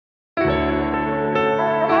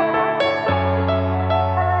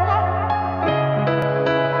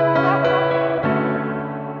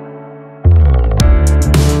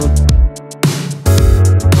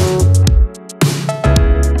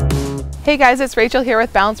Hey guys, it's Rachel here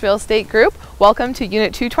with Balance Real Estate Group. Welcome to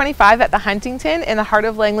Unit 225 at the Huntington in the heart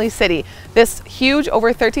of Langley City. This huge, over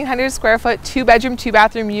 1,300 square foot, 2-bedroom,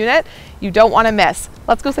 2-bathroom unit you don't want to miss.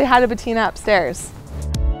 Let's go say hi to Bettina upstairs.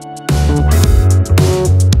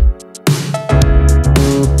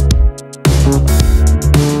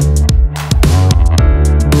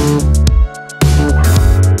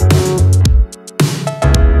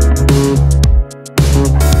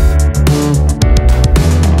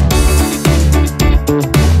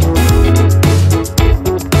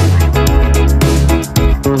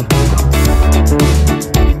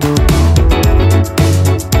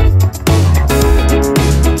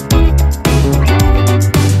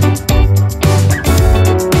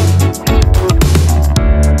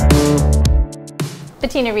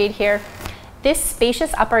 Bettina Reed here. This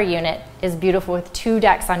spacious upper unit is beautiful with 2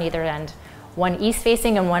 decks on either end, one east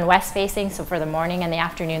facing and one west facing, so for the morning and the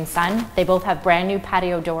afternoon sun. They both have brand new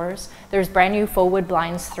patio doors. There's brand new faux wood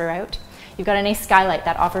blinds throughout. You've got a nice skylight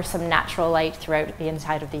that offers some natural light throughout the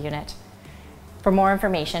inside of the unit. For more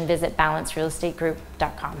information, visit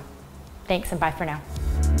balancerealestategroup.com. Thanks and bye for now.